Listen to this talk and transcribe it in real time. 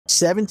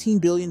$17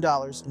 billion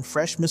in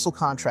fresh missile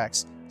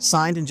contracts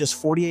signed in just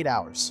 48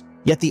 hours.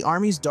 Yet the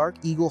Army's Dark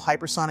Eagle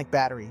hypersonic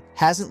battery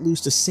hasn't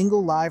loosed a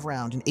single live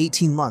round in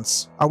 18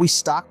 months. Are we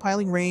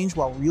stockpiling range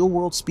while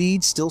real-world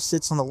speed still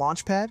sits on the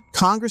launch pad?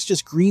 Congress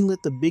just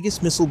greenlit the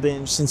biggest missile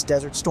binge since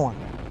Desert Storm.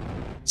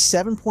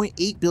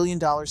 $7.8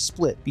 billion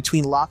split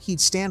between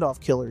Lockheed's Standoff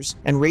Killers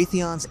and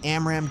Raytheon's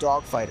AMRAAM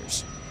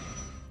dogfighters.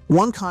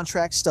 One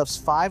contract stuffs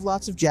 5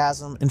 lots of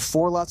JASSM and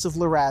 4 lots of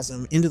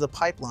LRASM into the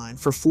pipeline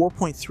for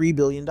 $4.3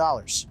 billion.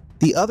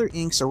 The other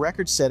inks a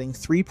record-setting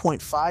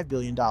 $3.5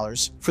 billion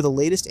for the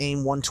latest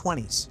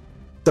AIM-120s.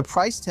 The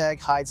price tag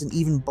hides an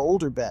even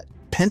bolder bet.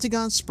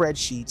 Pentagon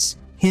spreadsheets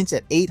hint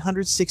at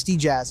 860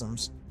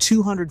 JASSMs,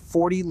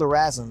 240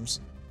 LRASMs,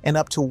 and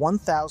up to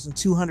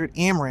 1,200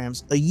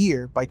 AMRAAMs a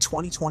year by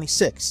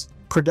 2026.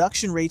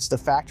 Production rates the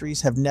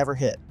factories have never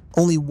hit.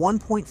 Only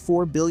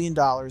 $1.4 billion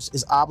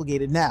is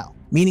obligated now,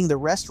 meaning the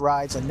rest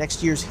rides on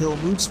next year's Hill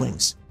mood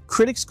swings.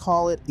 Critics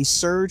call it a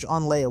surge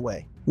on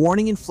layaway,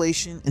 warning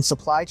inflation and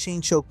supply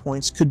chain choke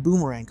points could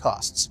boomerang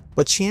costs.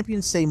 But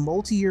champions say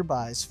multi-year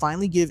buys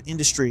finally give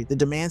industry the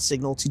demand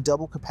signal to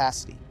double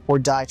capacity, or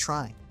die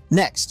trying.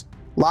 Next,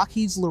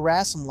 Lockheed's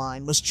LRASM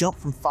line must jump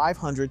from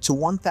 500 to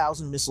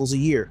 1,000 missiles a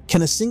year.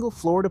 Can a single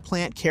Florida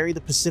plant carry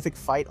the Pacific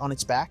fight on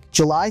its back?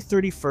 July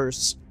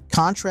 31st's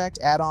contract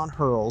add-on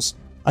hurls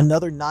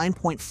another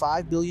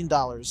 $9.5 billion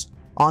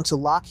onto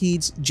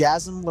Lockheed's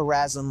JASSM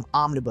LRASM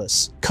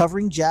Omnibus,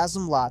 covering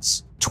JASSM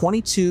lots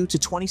 22 to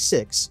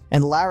 26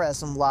 and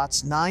LRASM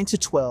lots 9 to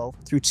 12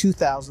 through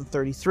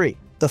 2033.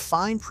 The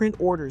fine print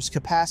orders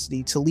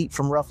capacity to leap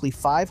from roughly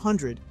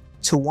 500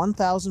 to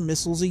 1,000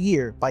 missiles a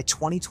year by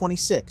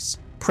 2026,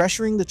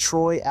 pressuring the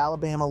Troy,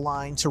 Alabama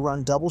line to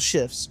run double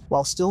shifts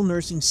while still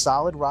nursing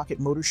solid rocket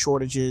motor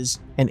shortages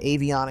and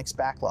avionics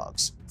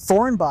backlogs.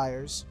 Foreign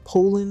buyers,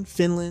 Poland,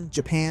 Finland,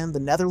 Japan,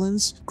 the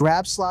Netherlands,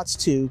 grab slots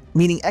too,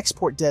 meaning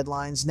export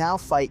deadlines now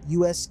fight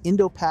U.S.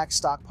 Indo-Pac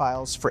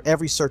stockpiles for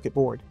every circuit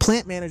board.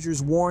 Plant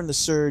managers warn the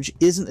surge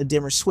isn't a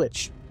dimmer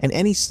switch, and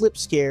any slip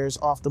scares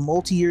off the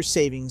multi-year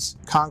savings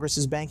Congress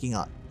is banking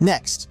on.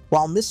 Next,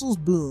 while missiles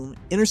boom,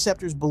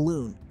 interceptors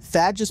balloon,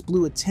 THAAD just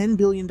blew a $10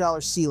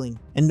 billion ceiling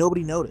and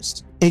nobody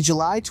noticed. A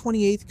July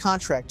 28th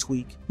contract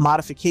tweak,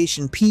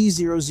 modification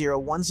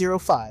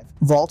P00105,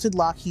 vaulted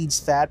Lockheed's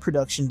THAAD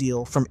production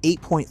deal from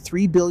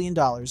 $8.3 billion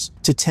to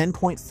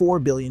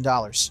 $10.4 billion,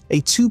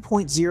 a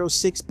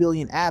 $2.06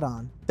 billion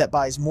add-on that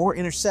buys more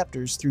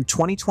interceptors through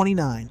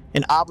 2029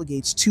 and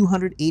obligates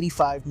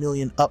 $285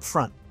 million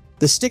upfront.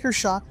 The sticker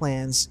shock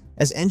lands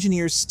as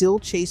engineers still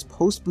chase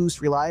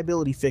post-boost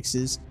reliability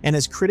fixes and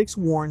as critics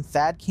warn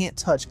THAAD can't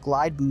touch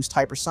glide boost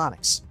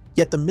hypersonics.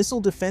 Yet the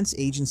Missile Defense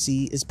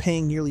Agency is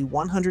paying nearly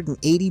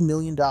 $180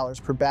 million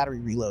per battery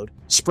reload,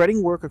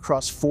 spreading work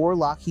across 4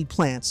 Lockheed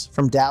plants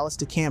from Dallas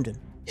to Camden.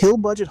 Hill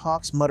budget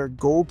hawks mutter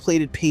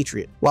gold-plated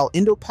Patriot, while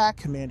Indo-Pac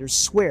commanders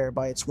swear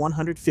by its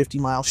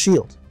 150-mile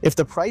shield. If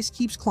the price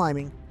keeps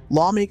climbing,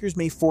 lawmakers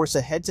may force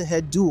a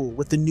head-to-head duel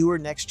with the newer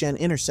next-gen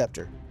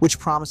interceptor, which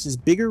promises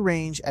bigger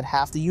range at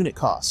half the unit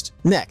cost.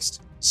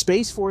 Next,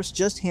 Space Force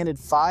just handed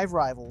 5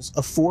 rivals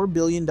a $4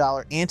 billion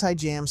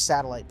anti-jam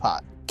satellite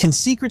pot. Can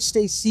secrets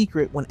stay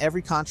secret when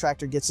every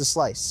contractor gets a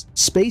slice?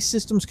 Space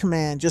Systems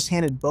Command just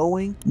handed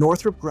Boeing,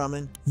 Northrop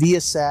Grumman,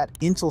 Viasat,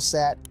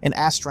 Intelsat, and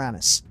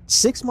Astranis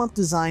 6-month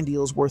design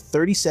deals worth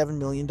 $37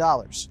 million,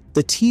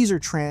 the teaser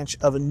tranche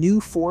of a new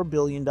 $4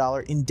 billion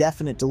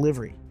indefinite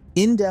delivery,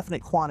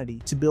 indefinite quantity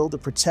to build the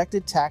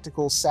Protected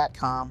Tactical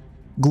SATCOM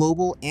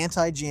global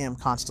anti-jam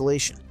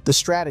constellation. The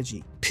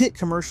strategy: pit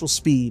commercial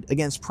speed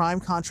against prime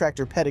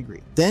contractor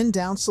pedigree, then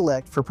down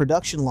select for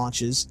production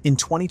launches in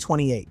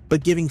 2028.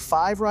 But giving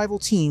 5 rival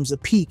teams a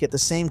peek at the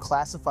same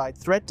classified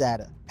threat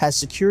data has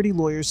security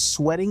lawyers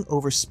sweating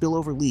over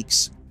spillover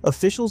leaks.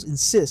 Officials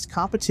insist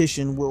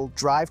competition will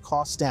drive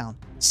costs down.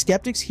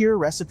 Skeptics hear a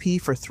recipe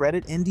for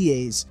threaded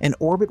NDAs and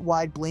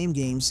orbit-wide blame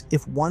games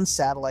if one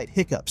satellite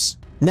hiccups.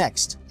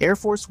 Next, Air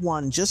Force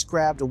One just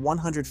grabbed a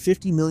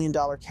 $150 million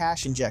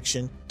cash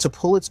injection to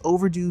pull its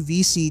overdue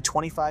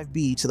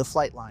VC-25B to the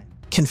flight line.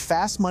 Can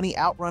fast money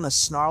outrun a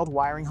snarled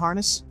wiring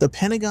harness? The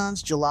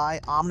Pentagon's July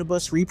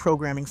omnibus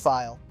reprogramming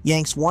file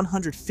yanks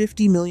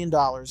 $150 million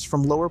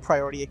from lower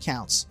priority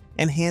accounts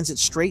and hands it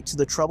straight to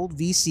the troubled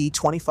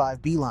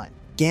VC-25B line.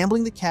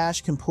 Gambling the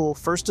cash can pull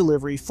first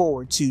delivery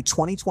forward to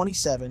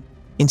 2027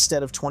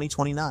 instead of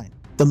 2029.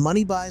 The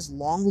money buys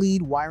long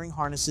lead wiring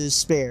harnesses,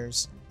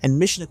 spares, and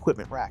mission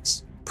equipment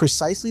racks,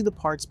 precisely the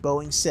parts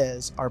Boeing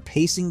says are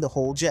pacing the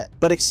whole jet.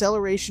 But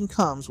acceleration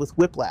comes with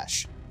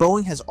whiplash.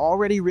 Boeing has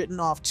already written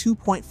off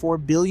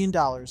 $2.4 billion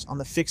on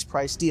the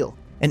fixed-price deal,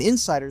 and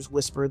insiders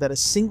whisper that a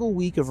single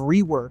week of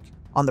rework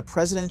on the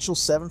presidential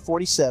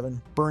 747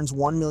 burns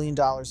 $1 million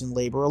in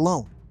labor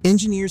alone.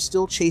 Engineers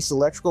still chase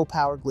electrical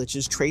power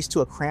glitches traced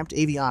to a cramped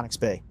avionics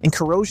bay, and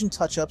corrosion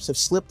touch-ups have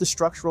slipped the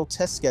structural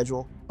test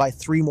schedule by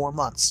 3 more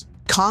months.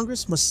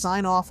 Congress must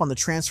sign off on the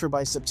transfer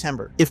by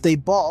September. If they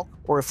balk,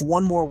 or if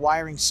one more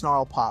wiring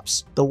snarl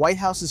pops, the White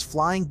House's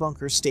flying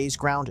bunker stays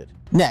grounded.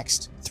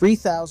 Next,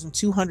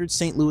 3,200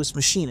 St. Louis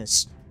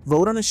machinists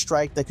vote on a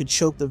strike that could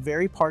choke the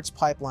very parts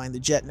pipeline the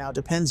jet now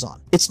depends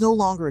on. It's no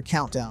longer a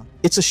countdown,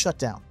 it's a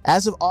shutdown.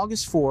 As of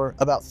August 4,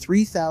 about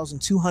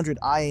 3,200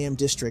 IAM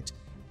District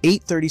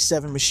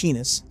 837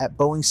 machinists at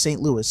Boeing St.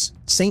 Louis,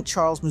 St.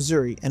 Charles,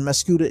 Missouri, and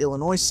Mascoutah,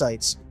 Illinois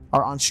sites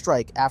are on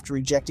strike after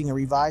rejecting a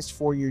revised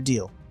 4-year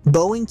deal.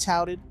 Boeing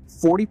touted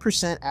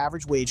 40%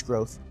 average wage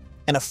growth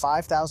and a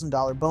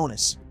 $5,000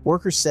 bonus.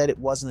 Workers said it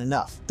wasn't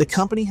enough. The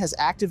company has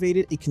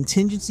activated a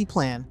contingency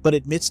plan but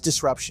admits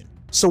disruption.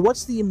 So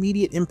what's the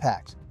immediate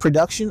impact?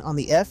 Production on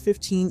the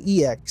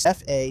F-15EX,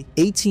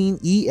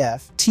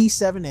 F/A-18EF,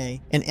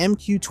 T-7A, and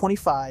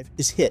MQ-25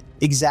 is hit,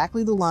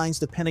 exactly the lines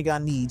the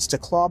Pentagon needs to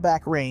claw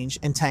back range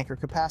and tanker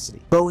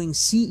capacity. Boeing's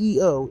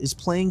CEO is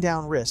playing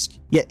down risk,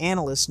 yet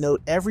analysts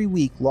note every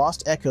week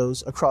lost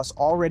echoes across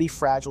already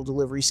fragile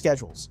delivery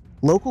schedules.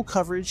 Local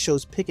coverage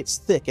shows pickets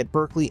thick at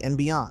Berkeley and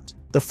beyond.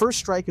 The first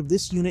strike of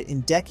this unit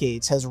in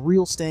decades has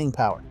real staying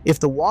power. If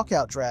the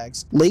walkout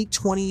drags, late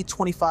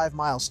 2025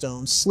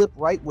 milestones slip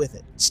right with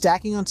it,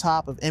 stacking on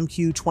top of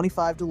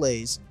MQ-25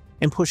 delays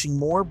and pushing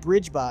more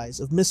bridge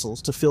buys of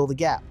missiles to fill the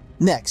gap.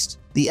 Next,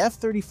 the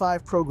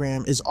F-35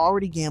 program is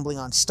already gambling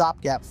on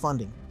stopgap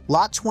funding.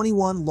 Lot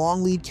 21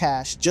 long lead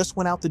cash just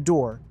went out the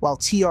door, while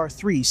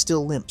TR-3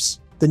 still limps.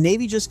 The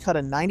Navy just cut a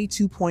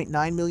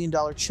 $92.9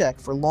 million check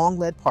for long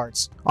lead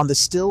parts on the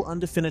still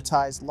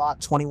undefinitized Lot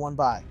 21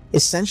 buy,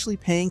 essentially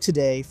paying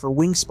today for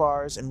wing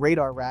spars and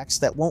radar racks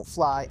that won't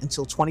fly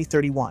until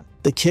 2031.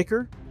 The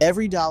kicker?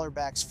 Every dollar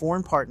backs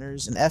foreign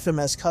partners and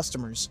FMS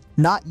customers,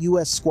 not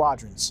U.S.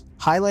 squadrons,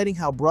 highlighting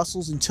how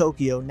Brussels and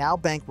Tokyo now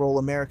bankroll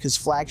America's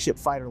flagship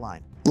fighter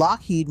line.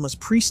 Lockheed must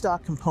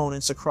pre-stock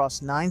components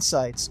across 9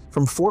 sites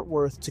from Fort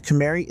Worth to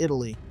Cameri,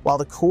 Italy, while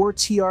the core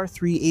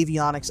TR-3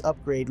 avionics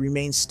upgrade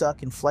remains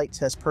stuck in flight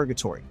test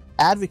purgatory.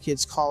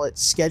 Advocates call it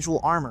schedule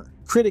armor.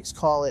 Critics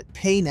call it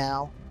pay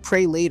now,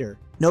 pray later,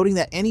 noting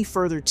that any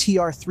further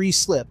TR-3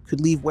 slip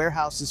could leave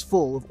warehouses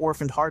full of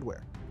orphaned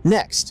hardware.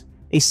 Next,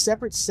 a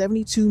separate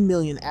 $72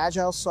 million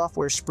Agile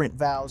software sprint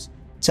vows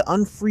to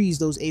unfreeze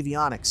those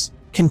avionics.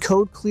 Can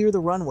code clear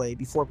the runway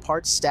before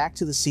parts stack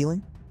to the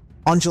ceiling?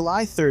 On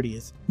July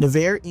 30th,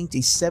 Navarre inked a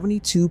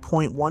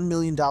 $72.1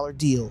 million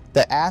deal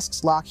that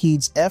asks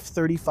Lockheed's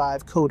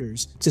F-35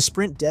 coders to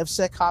sprint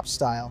DevSecOps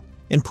style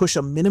and push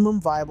a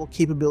minimum viable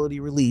capability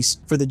release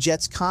for the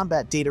jet's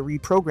combat data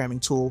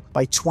reprogramming tool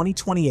by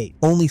 2028.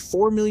 Only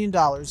 $4 million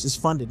is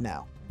funded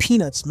now.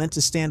 Peanuts meant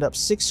to stand up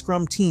 6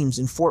 scrum teams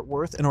in Fort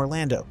Worth and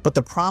Orlando, but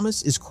the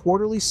promise is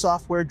quarterly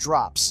software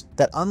drops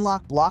that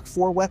unlock Block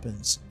 4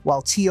 weapons,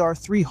 while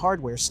TR-3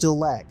 hardware still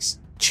lags.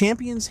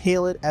 Champions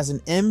hail it as an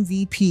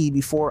MVP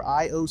before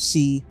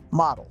IOC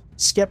model.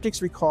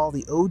 Skeptics recall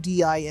the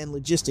ODIN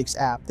logistics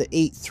app that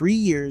ate 3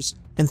 years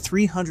and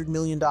 $300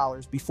 million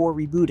before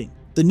rebooting.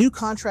 The new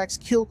contract's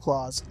kill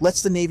clause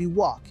lets the Navy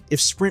walk if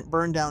sprint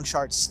burn-down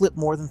charts slip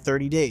more than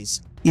 30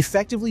 days,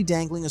 effectively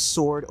dangling a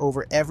sword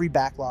over every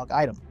backlog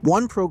item.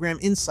 One program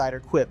insider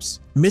quips,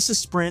 miss a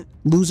sprint,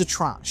 lose a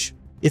tranche.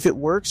 If it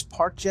works,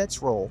 park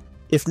jets roll.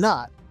 If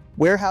not,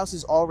 warehouse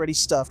is already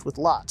stuffed with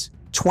Lot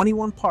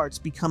 21 parts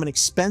become an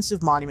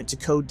expensive monument to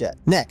code debt.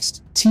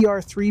 Next,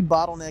 TR-3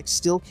 Bottleneck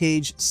Steel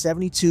Cage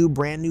 72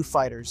 brand new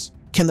fighters.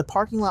 Can the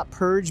parking lot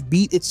purge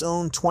beat its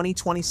own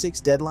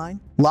 2026 deadline?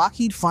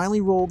 Lockheed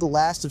finally rolled the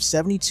last of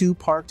 72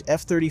 parked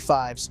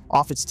F-35s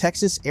off its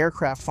Texas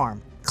aircraft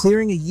farm,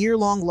 clearing a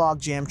year-long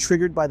logjam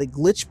triggered by the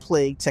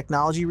glitch-plagued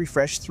Technology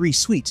Refresh 3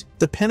 suite.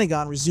 The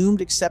Pentagon resumed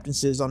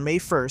acceptances on May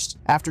 1st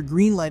after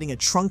greenlighting a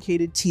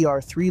truncated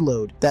TR-3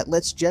 load that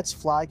lets jets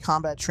fly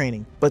combat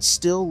training, but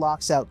still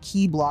locks out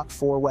key Block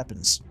 4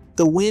 weapons.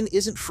 The win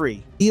isn't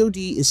free. DoD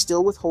is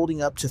still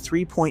withholding up to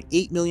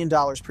 $3.8 million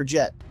per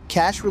jet,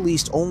 cash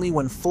released only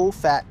when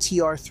full-fat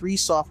TR-3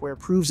 software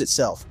proves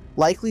itself,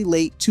 likely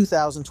late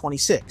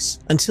 2026.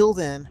 Until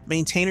then,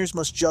 maintainers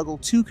must juggle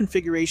 2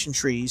 configuration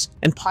trees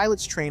and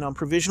pilots train on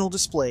provisional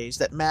displays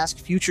that mask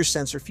future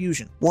sensor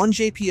fusion. One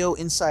JPO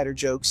insider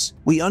jokes,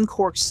 "We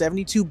uncorked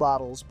 72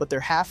 bottles, but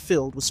they're half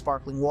filled with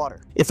sparkling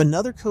water." If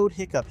another code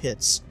hiccup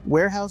hits,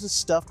 warehouses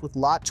stuffed with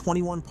Lot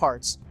 21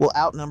 parts will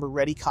outnumber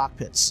ready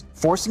cockpits,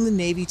 forcing the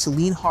Navy to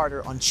lean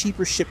harder on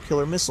cheaper ship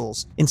killer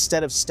missiles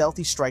instead of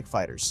stealthy strike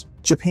fighters.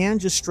 Japan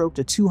just stroked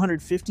a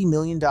 $250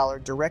 million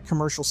direct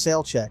commercial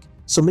sale check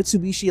so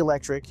Mitsubishi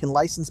Electric can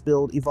license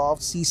build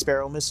Evolved Sea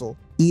Sparrow Missile,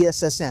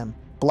 ESSM,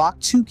 Block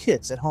 2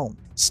 kits at home.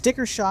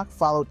 Sticker shock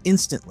followed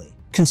instantly.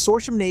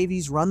 Consortium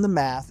navies run the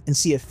math and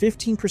see a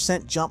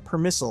 15% jump per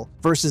missile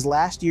versus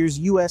last year's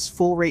US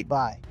full-rate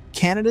buy.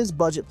 Canada's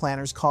budget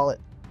planners call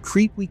it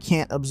creep we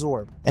can't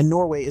absorb, and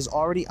Norway is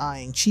already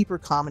eyeing cheaper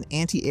common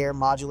anti-air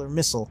modular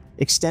missile,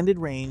 extended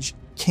range,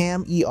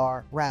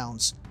 CAM-ER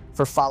rounds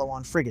for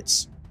follow-on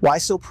frigates. Why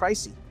so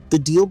pricey? The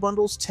deal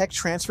bundles tech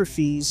transfer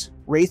fees,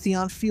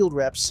 Raytheon field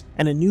reps,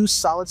 and a new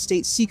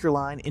solid-state seeker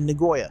line in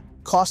Nagoya.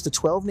 Cost the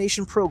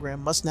 12-nation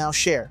program must now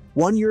share.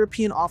 One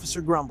European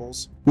officer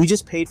grumbles, "We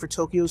just paid for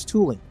Tokyo's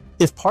tooling."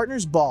 If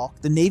partners balk,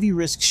 the Navy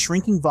risks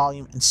shrinking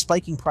volume and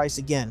spiking price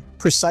again,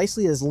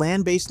 precisely as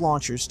land-based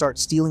launchers start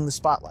stealing the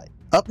spotlight.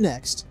 Up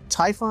next,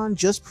 Typhon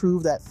just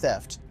proved that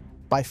theft.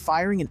 by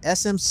firing an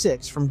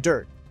SM-6 from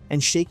dirt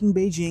and shaking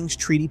Beijing's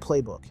treaty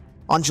playbook.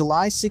 On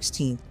July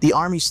 16th, the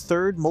Army's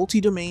 3rd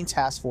Multi-Domain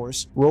Task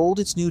Force rolled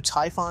its new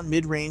Typhon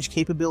mid-range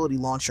capability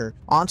launcher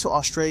onto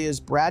Australia's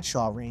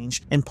Bradshaw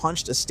Range and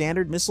punched a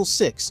Standard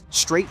Missile-6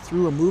 straight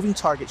through a moving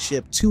target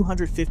ship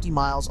 250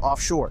 miles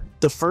offshore.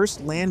 The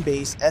first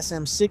land-based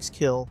SM-6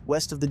 kill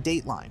west of the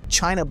dateline.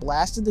 China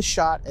blasted the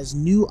shot as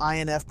new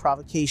INF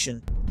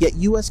provocation, yet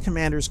U.S.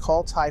 commanders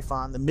called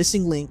Typhon the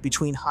missing link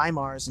between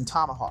HIMARS and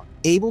Tomahawk,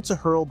 able to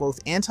hurl both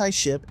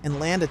anti-ship and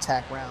land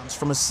attack rounds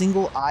from a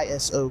single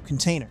ISO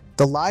container.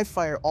 The live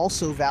fire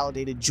also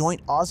validated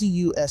joint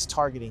Aussie-US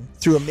targeting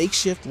through a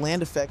makeshift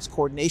land effects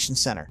coordination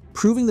center,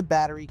 proving the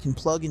battery can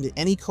plug into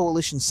any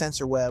coalition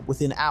sensor web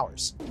within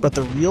hours. But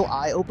the real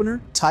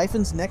eye-opener?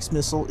 Typhon's next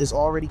missile is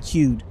already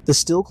queued, the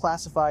still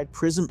classified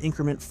PrSM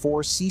Increment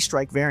 4 Sea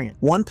Strike variant.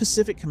 One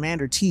Pacific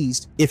commander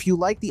teased, "If you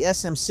like the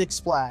SM-6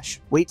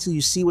 splash, wait till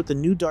you see what the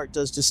new dart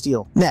does to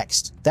steel."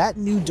 Next, that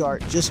new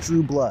dart just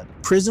drew blood.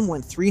 PrSM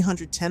went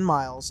 310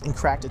 miles and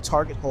cracked a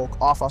target hulk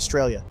off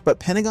Australia, but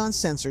Pentagon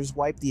sensors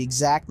wiped the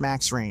exact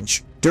max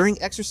range.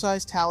 During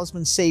Exercise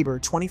Talisman Sabre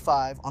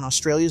 25 on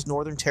Australia's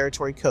Northern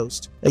Territory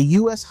coast, a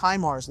US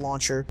HIMARS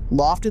launcher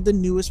lofted the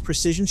newest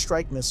precision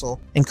strike missile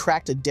and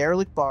cracked a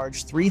derelict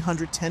barge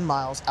 310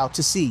 miles out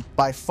to sea,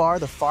 by far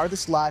the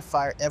farthest live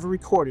fire ever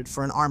recorded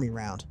for an Army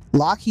round.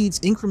 Lockheed's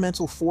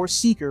Incremental 4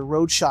 Seeker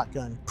rode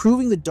shotgun,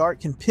 proving the dart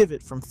can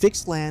pivot from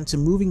fixed land to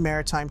moving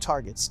maritime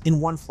targets in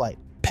one flight.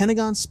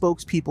 Pentagon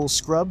spokespeople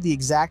scrubbed the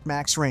exact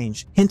max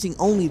range, hinting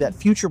only that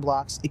future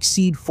blocks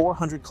exceed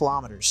 400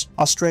 kilometers.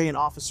 Australian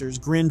officers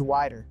grinned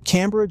wider.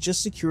 Canberra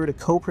just secured a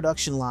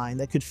co-production line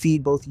that could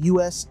feed both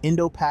US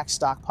Indo-Pacific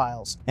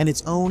stockpiles and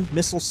its own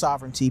missile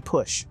sovereignty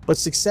push. But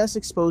success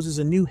exposes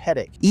a new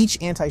headache.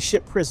 Each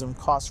anti-ship PrSM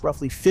costs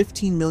roughly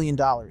 $15 million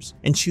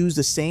and chews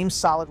the same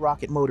solid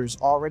rocket motors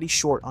already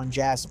short on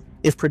JASSM.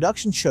 If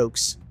production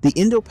chokes, the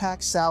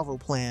Indo-Pac salvo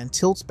plan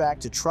tilts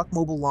back to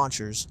truck-mobile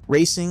launchers,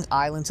 racing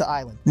island to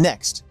island.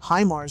 Next,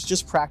 HIMARS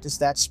just practiced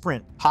that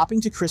sprint, hopping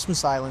to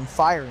Christmas Island,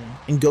 firing,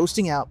 and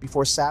ghosting out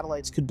before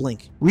satellites could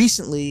blink.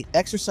 Recently,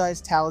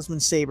 Exercise Talisman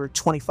Sabre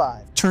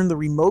 25 turned the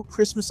remote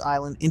Christmas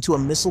Island into a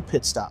missile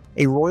pit stop.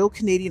 A Royal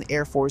Canadian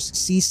Air Force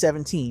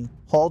C-17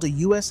 hauled a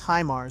US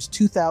HIMARS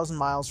 2,000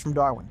 miles from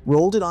Darwin,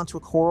 rolled it onto a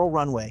coral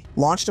runway,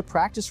 launched a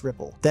practice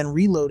ripple, then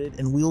reloaded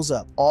and wheels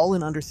up, all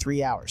in under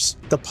 3 hours.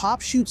 The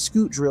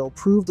pop-shoot-scoot drill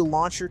proved the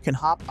launcher can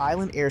hop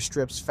island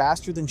airstrips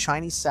faster than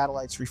Chinese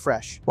satellites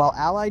refresh, while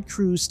Allied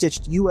crews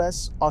stitched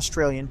US,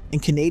 Australian,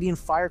 and Canadian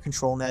fire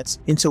control nets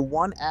into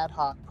one ad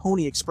hoc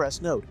Pony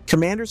Express node.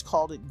 Commanders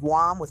called it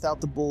Guam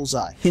without the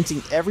bullseye,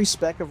 hinting every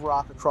speck of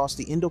rock across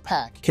the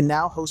Indo-Pac can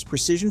now host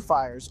precision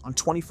fires on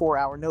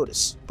 24-hour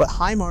notice. But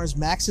HIMARS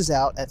maxes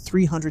out at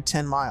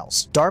 310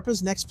 miles.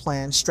 DARPA's next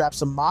plan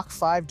straps a Mach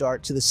 5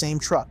 dart to the same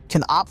truck.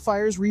 Can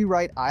OpFires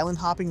rewrite island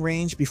hopping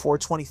range before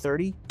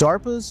 2030?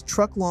 DARPA's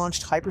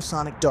truck-launched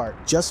hypersonic dart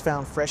just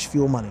found fresh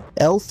fuel money.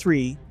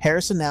 L3,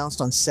 Harris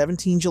announced on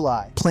 17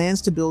 July,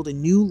 plans to build a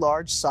new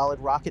large solid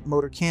rocket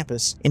motor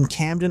campus in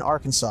Camden,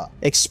 Arkansas,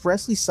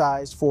 expressly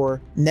sized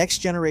for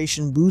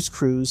next-generation boost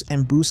cruise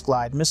and boost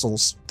glide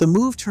missiles. The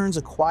move turns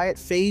a quiet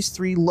Phase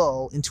 3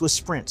 lull into a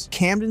sprint.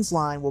 Camden's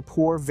line will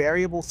pour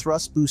variable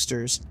thrust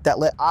boosters that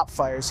let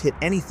OpFires hit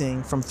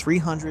anything from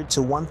 300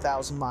 to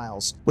 1,000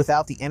 miles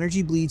without the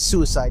energy bleed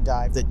suicide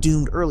dive that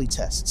doomed early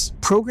tests.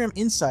 Program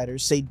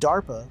insiders say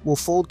DARPA will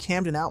fold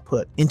Camden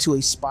output into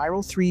a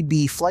Spiral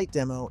 3B flight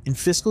demo in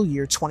fiscal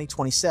year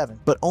 2027,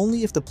 but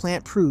only if the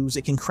plant proves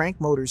it can crank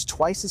motors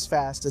twice as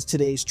fast as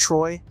today's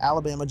Troy,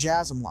 Alabama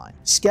JASSM line.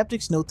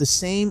 Skeptics note the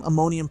same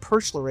ammonium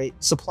perchlorate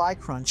supply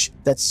crunch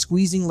that's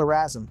squeezing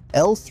LRASM.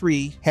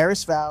 L3,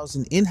 Harris vows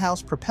an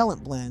in-house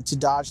propellant blend to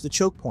dodge the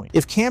choke point.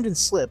 If Camden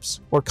slips,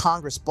 or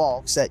Congress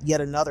balks at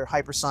yet another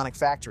hypersonic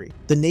factory,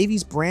 the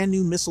Navy's brand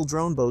new missile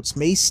drone boats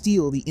may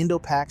steal the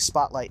Indo-Pac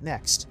spotlight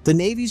next. The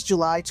Navy's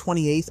July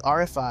 28th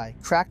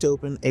RFI cracked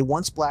open a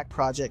once black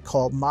project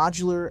called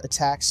Modular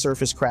Attack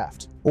Surface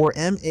Craft, or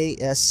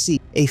MASC,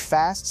 a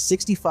fast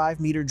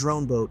 65-meter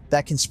drone boat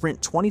that can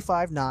sprint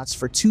 25 knots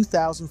for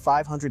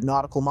 2,500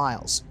 nautical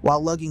miles, while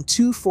lugging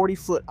two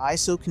 40-foot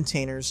ISO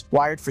containers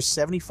wired for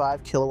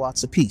 75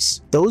 kilowatts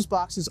apiece. Those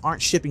boxes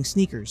aren't shipping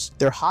sneakers,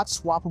 they're hot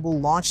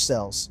swappable launch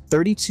cells,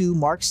 32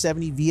 Mark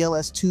 70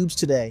 VLS tubes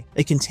today,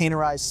 a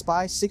containerized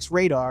Spy-6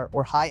 radar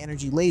or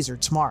high-energy laser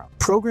tomorrow.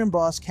 Program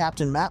boss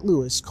Captain Matt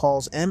Lewis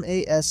calls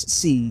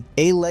MASC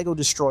a Lego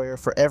destroyer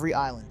for every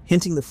island,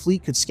 hinting the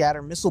fleet could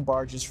scatter missile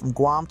barges from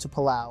Guam to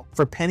Palau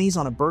for pennies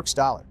on a Burke's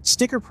dollar.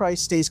 Sticker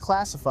price stays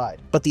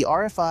classified, but the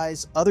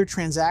RFI's Other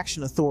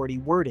Transaction Authority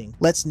wording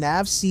lets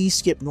NAVC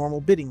skip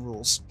normal bidding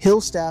rules.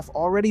 Hill staff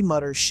already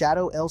mutter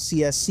Shadow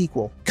LCS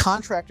sequel.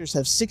 Contractors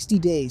have 60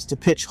 days to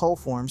pitch hull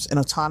forms and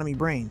autonomy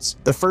brains.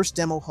 The first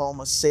demo hull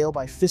must sail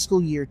by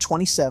fiscal year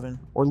 27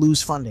 or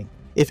lose funding.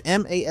 If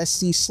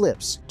MASC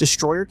slips,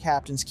 destroyer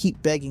captains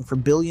keep begging for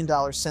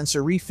billion-dollar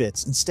sensor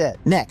refits instead.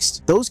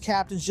 Next, those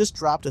captains just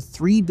dropped a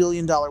 $3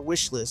 billion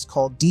wish list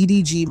called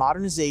DDG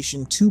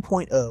Modernization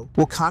 2.0.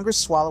 Will Congress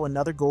swallow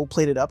another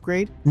gold-plated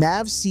upgrade?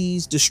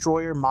 NAVSEA's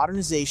Destroyer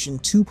Modernization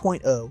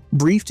 2.0,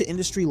 briefed to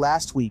industry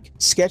last week,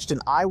 sketched an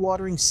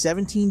eye-watering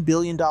 $17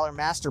 billion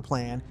master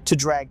plan to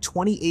drag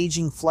 20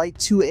 aging Flight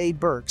 2A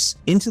Berks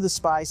into the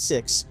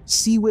SPY-6,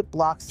 CWIP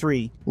Block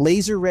 3,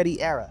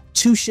 laser-ready era.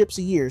 2 ships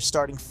a year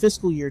starting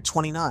fiscal year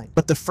 29.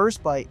 But the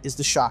first bite is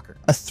the shocker.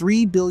 A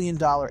 $3 billion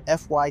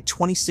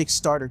FY26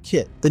 starter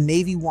kit the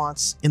Navy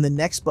wants in the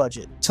next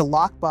budget to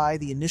lock by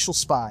the initial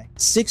SPY,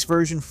 6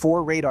 version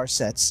 4 radar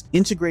sets,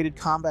 integrated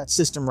combat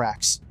system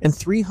racks, and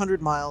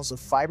 300 miles of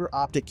fiber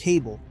optic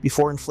cable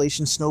before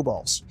inflation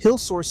snowballs. Hill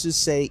sources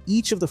say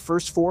each of the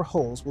first 4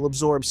 hulls will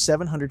absorb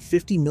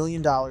 $750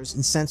 million in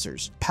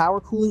sensors, power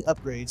cooling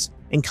upgrades,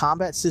 and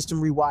combat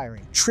system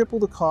rewiring, triple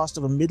the cost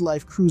of a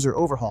midlife cruiser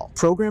overhaul.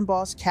 Program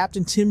boss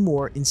Captain Tim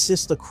Moore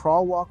insists the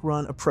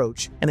crawl-walk-run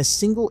approach and a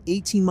single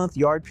 18-month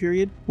yard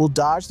period will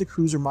dodge the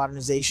cruiser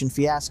modernization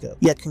fiasco.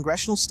 Yet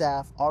congressional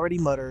staff already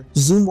mutter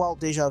Zumwalt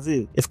deja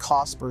vu if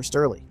costs burst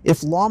early.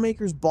 If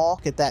lawmakers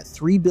balk at that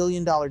 $3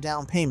 billion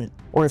down payment,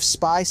 or if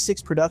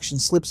SPY-6 production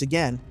slips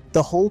again,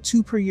 the whole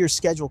 2-per-year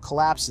schedule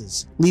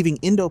collapses, leaving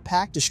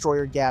Indo-Pac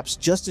destroyer gaps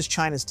just as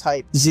China's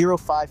Type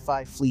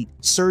 055 fleet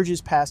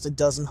surges past a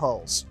dozen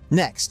hulls.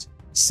 Next,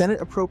 Senate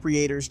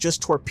appropriators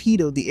just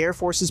torpedoed the Air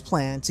Force's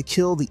plan to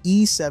kill the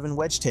E-7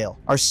 Wedgetail.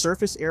 Are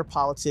surface air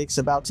politics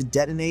about to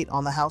detonate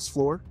on the House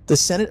floor? The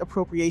Senate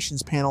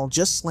Appropriations Panel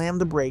just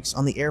slammed the brakes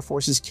on the Air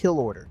Force's kill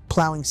order,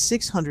 plowing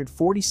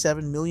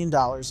 $647 million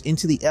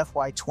into the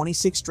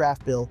FY26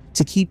 draft bill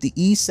to keep the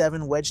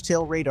E-7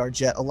 Wedgetail radar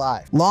jet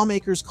alive.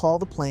 Lawmakers call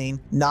the plane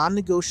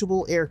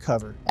non-negotiable air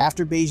cover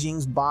after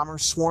Beijing's bomber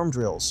swarm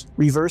drills,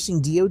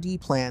 reversing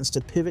DoD plans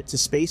to pivot to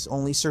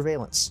space-only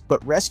surveillance.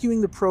 But rescuing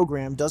the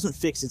program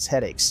doesn't fix its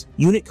headaches.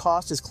 Unit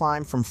cost has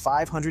climbed from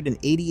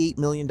 $588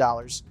 million to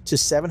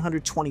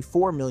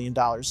 $724 million.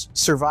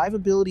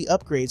 Survivability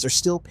upgrades are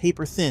still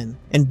paper thin,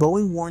 and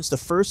Boeing warns the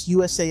first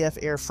USAF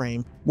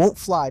airframe won't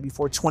fly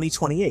before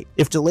 2028.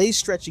 If delays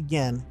stretch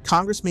again,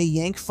 Congress may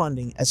yank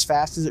funding as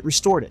fast as it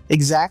restored it.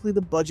 Exactly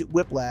the budget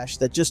whiplash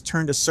that just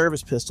turned a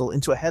service pistol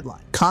into a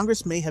headline.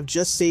 Congress may have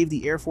just saved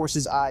the Air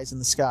Force's eyes in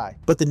the sky,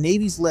 but the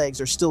Navy's legs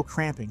are still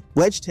cramping.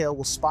 Wedgetail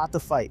will spot the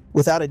fight.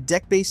 Without a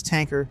deck-based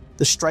tanker,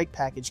 the strike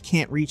package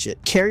can't reach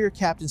it. Carrier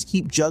captains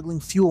keep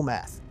juggling fuel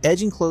math,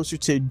 edging closer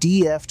to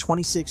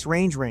DF-26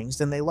 range rings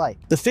than they like.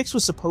 The fix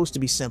was supposed to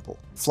be simple.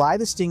 Fly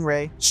the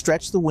Stingray,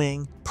 stretch the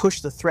wing,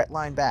 push the threat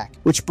line back.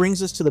 Which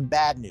brings us to the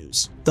bad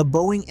news. The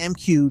Boeing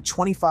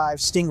MQ-25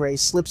 Stingray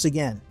slips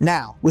again,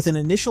 now with an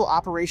initial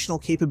operational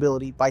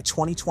capability by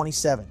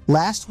 2027.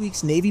 Last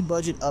week's Navy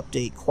budget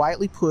update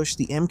quietly pushed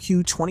the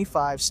MQ-25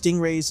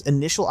 Stingray's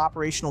initial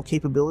operational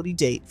capability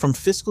date from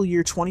fiscal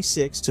year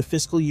 26 to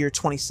fiscal year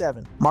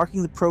 27,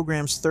 marking the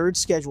program's 3rd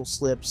schedule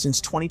slip since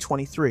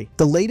 2023.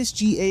 The latest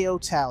GAO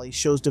tally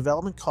shows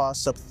development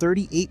costs up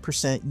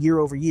 38% year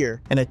over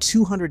year and a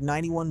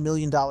 $291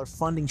 million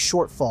funding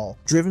shortfall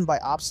driven by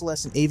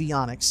obsolescent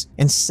avionics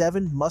and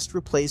 7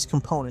 must-replace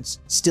components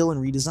still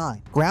in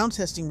redesign. Ground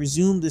testing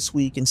resumed this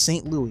week in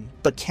St. Louis,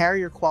 but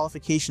carrier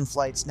qualification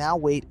flights now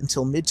wait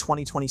until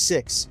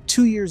mid-2026,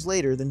 2 years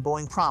later than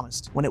Boeing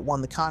promised when it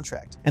won the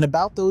contract. And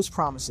about those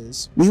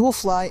promises, we will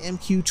fly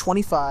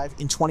MQ-25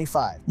 in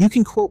 25. You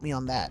can quote me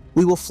on that.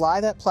 We will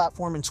fly that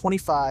platform in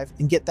 25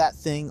 and get that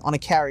thing on a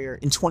carrier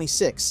in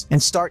 26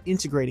 and start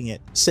integrating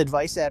it, said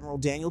Vice Admiral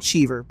Daniel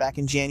Cheever back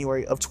in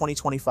January of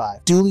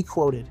 2025. Duly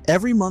quoted,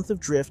 every month of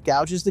drift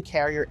gouges the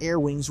carrier air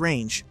wing's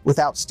range.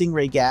 Without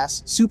Stingray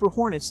gas, Super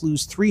Hornets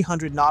lose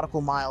 300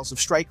 nautical miles of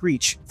strike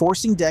reach,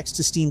 forcing decks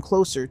to steam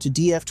closer to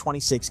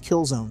DF-26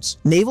 kill zones.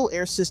 Naval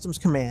Air Systems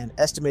Command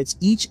estimates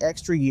each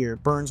extra year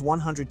burns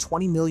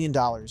 $120 million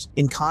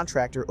in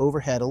contractor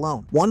overhead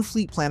alone. One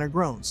fleet planner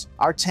groans,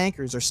 our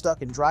tankers are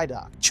stuck in dry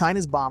dock.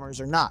 China's bombers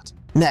are not.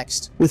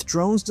 Next, with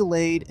drones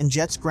delayed and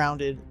jets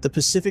grounded, the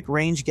Pacific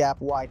range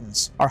gap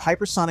widens. Are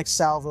hypersonic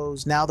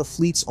salvos now the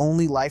fleet's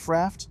only life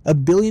raft? A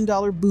 $1 billion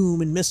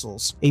boom in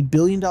missiles, a $1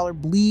 billion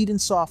bleed in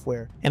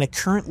software, and a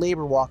current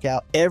labor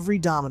walkout, every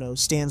domino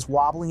stands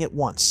wobbling at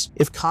once.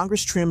 If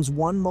Congress trims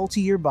one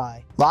multi-year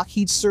buy,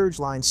 Lockheed's surge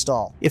lines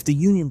stall. If the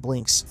Union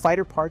blinks,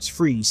 fighter parts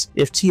freeze.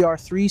 If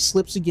TR-3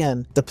 slips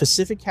again, the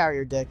Pacific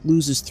carrier deck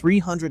loses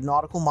 300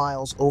 nautical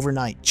miles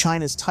overnight.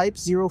 China's Type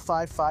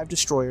 055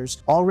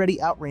 destroyers already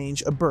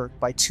outrange a Berk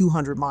by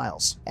 200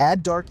 miles.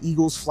 Add Dark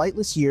Eagle's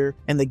flightless year,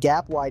 and the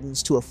gap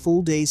widens to a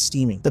full day's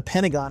steaming. The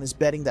Pentagon is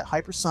betting that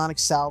hypersonic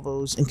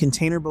salvos and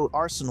container boat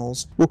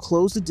arsenals will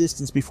close the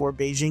distance before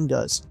Beijing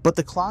does. But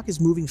the clock is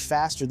moving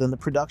faster than the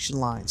production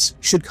lines.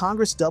 Should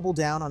Congress double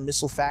down on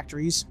missile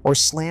factories or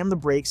slam the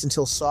brakes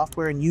until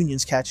software and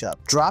unions catch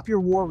up? Drop your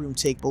war room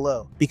take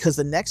below, because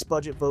the next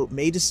budget vote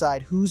may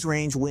decide whose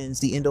range wins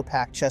the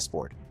Indo-Pac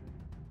chessboard.